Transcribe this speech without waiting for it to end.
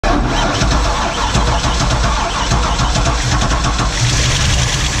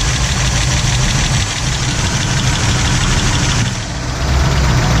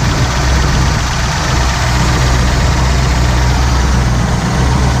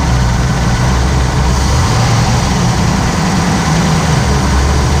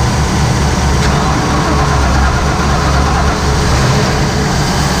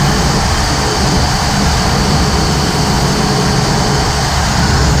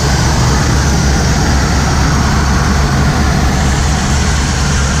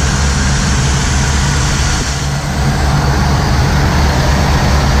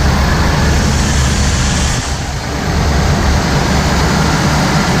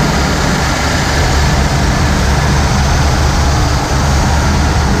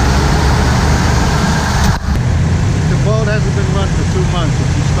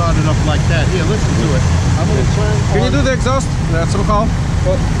exhaust, that's terughaal.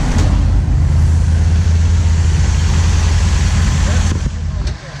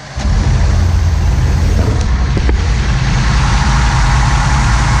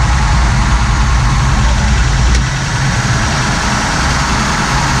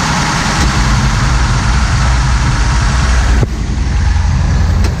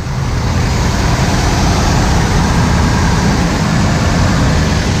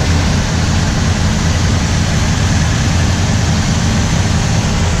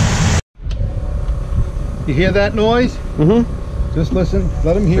 You hear that noise? Mm-hmm. Just listen,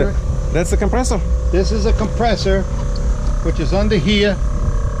 let him hear it. That's the compressor. This is a compressor which is under here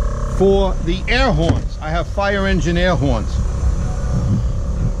for the air horns. I have fire engine air horns.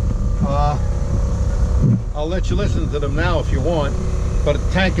 I'll let you listen to them now if you want, but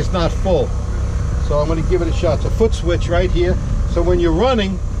the tank is not full. So I'm going to give it a shot. It's a foot switch right here. So when you're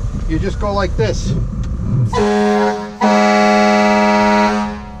running, you just go like this.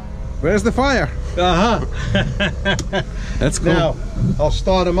 Where's the fire? That's cool. Now, I'll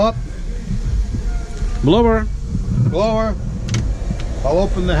start them up. Blower. Blower. I'll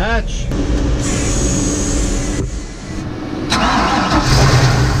open the hatch.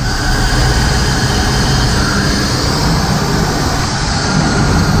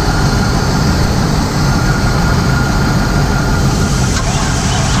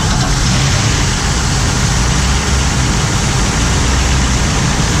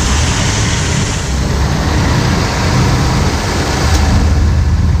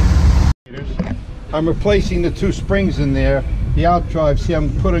 I'm replacing the two springs in there. The out drive, see,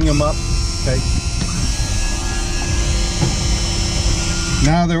 I'm putting them up. Okay.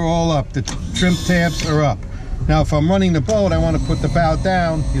 Now they're all up. The trim tabs are up. Now if I'm running the boat, I want to put the bow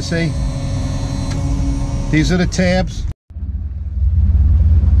down, you see? These are the tabs.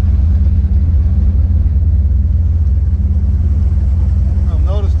 Now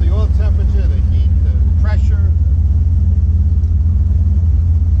notice the oil temperature, the heat, the pressure.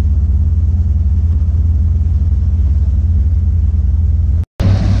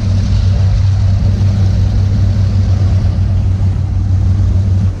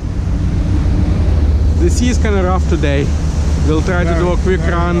 The sea is kind of rough today. We'll try to do a quick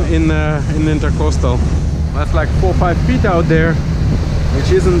run in the intercoastal. That's like 4 or 5 feet out there,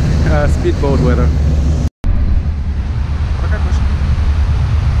 which isn't speedboat weather.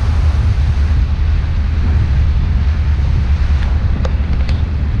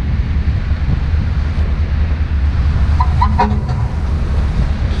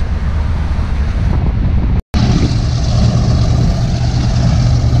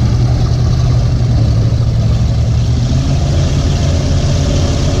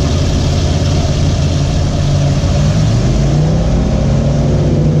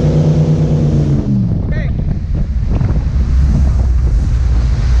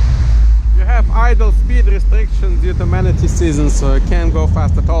 Idle speed restrictions due to manatee season, so you can't go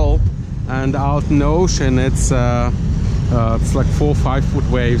fast at all. And out in the ocean, it's like 4 or 5 foot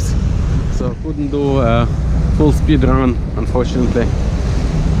waves, so couldn't do a full speed run, unfortunately,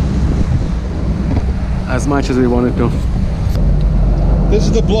 as much as we wanted to. This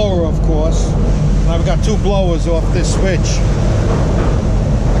is the blower, of course. I've got 2 blowers off this switch.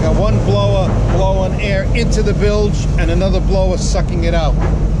 I got one blower blowing air into the bilge and another blower sucking it out.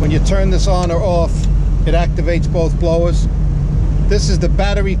 When you turn this on or off, it activates both blowers. This is the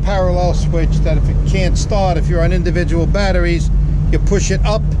battery parallel switch that if it can't start, if you're on individual batteries, you push it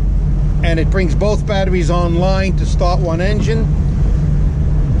up and it brings both batteries online to start one engine.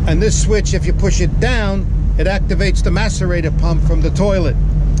 And this switch, if you push it down, it activates the macerator pump from the toilet.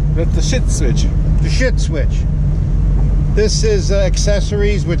 That's the shit switch. The shit switch. This is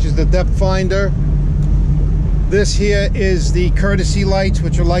accessories, which is the depth finder. This here is the courtesy lights,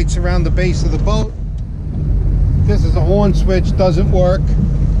 which are lights around the base of the boat. This is a horn switch, doesn't work.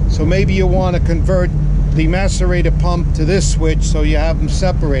 So maybe you want to convert the macerator pump to this switch so you have them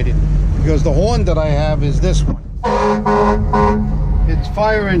separated. Because the horn that I have is this one. It's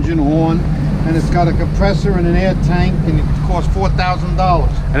fire engine horn, and it's got a compressor and an air tank, and it costs $4,000.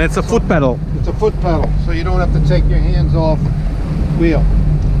 And it's a foot pedal. It's a foot pedal, so you don't have to take your hands off wheel.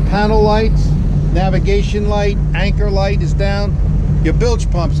 Panel lights, navigation light, anchor light is down. Your bilge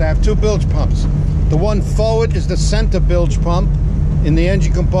pumps, I have 2 bilge pumps. The one forward is the center bilge pump in the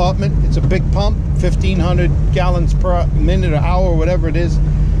engine compartment. It's a big pump, 1,500 gallons per minute or hour, whatever it is.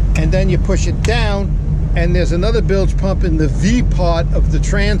 And then you push it down, and there's another bilge pump in the V part of the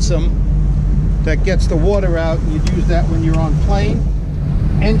transom that gets the water out, and you'd use that when you're on plane.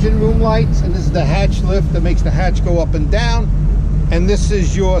 Engine room lights, and this is the hatch lift that makes the hatch go up and down. And this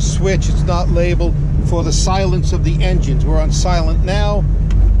is your switch, it's not labeled, for the silence of the engines. We're on silent now.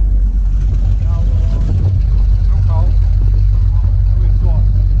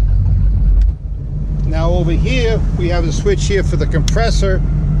 Now over here, we have a switch here for the compressor.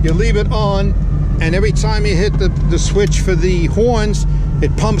 You leave it on, and every time you hit the switch for the horns,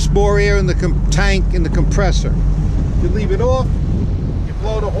 it pumps more air in the tank in the compressor. You leave it off, you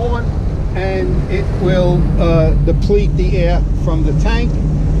blow the horn, and it will deplete the air from the tank.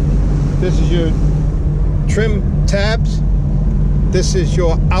 This is your trim tabs. This is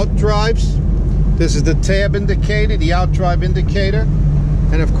your out drives. This is the tab indicator, the out drive indicator.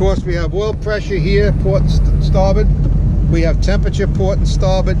 And of course we have oil pressure here, port and starboard. We have temperature, port and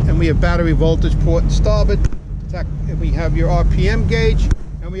starboard, and we have battery voltage, port and starboard. We have your RPM gauge,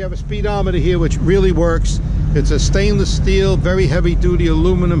 and we have a speedometer here which really works. It's a stainless steel, very heavy duty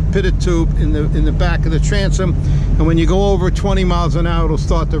aluminum pitted tube in the back of the transom. And when you go over 20 miles an hour, it'll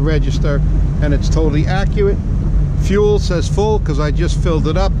start to register, and it's totally accurate. Fuel says full because I just filled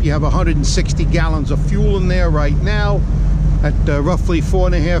it up. You have 160 gallons of fuel in there right now at roughly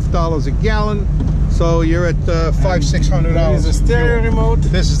 $4.50 a gallon. So you're at $500–600. This is a stereo remote.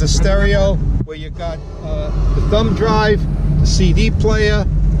 This is the stereo where you got the thumb drive, the CD player,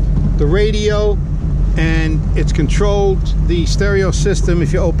 the radio, and it's controlled, the stereo system,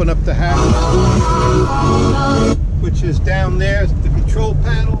 if you open up the hatch, which is down there, the control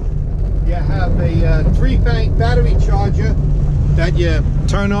panel. You have a 3-bank battery charger that you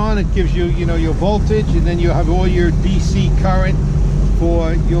turn on. It gives you, your voltage, and then you have all your DC current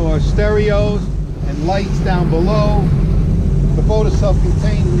for your stereos and lights down below. The boat is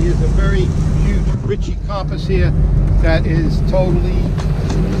self-contained. There's a very huge Ritchie compass here that is totally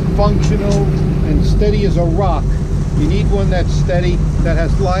functional and steady as a rock. You need one that's steady, that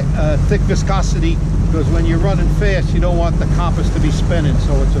has thick viscosity, because when you're running fast, you don't want the compass to be spinning.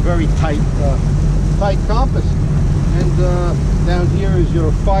 So it's a very tight compass. And down here is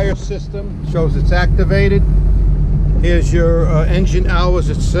your fire system. It shows it's activated. Here's your engine hours.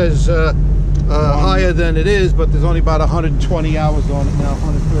 It says higher than it is, but there's only about 120 hours on it now,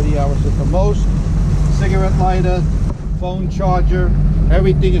 130 hours at the most. Cigarette lighter, phone charger,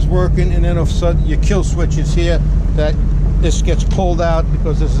 everything is working. And then all of a sudden your kill switch is here, that this gets pulled out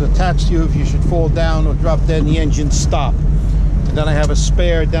because this is attached to you. If you should fall down or drop dead, the engine stop. And then I have a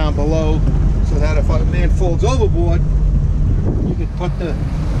spare down below, so that if a man falls overboard, you can put the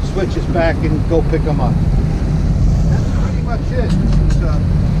switches back and go pick them up. That's pretty much it.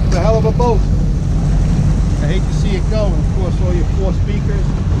 It's a hell of a boat. I hate to see it go. And of course, all your 4 speakers,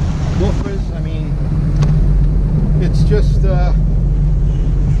 woofers. I mean, it's just a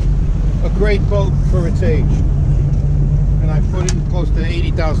great boat for its age. And I put in close to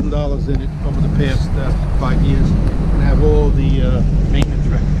 $80,000 in it over the past 5 years, and have all the maintenance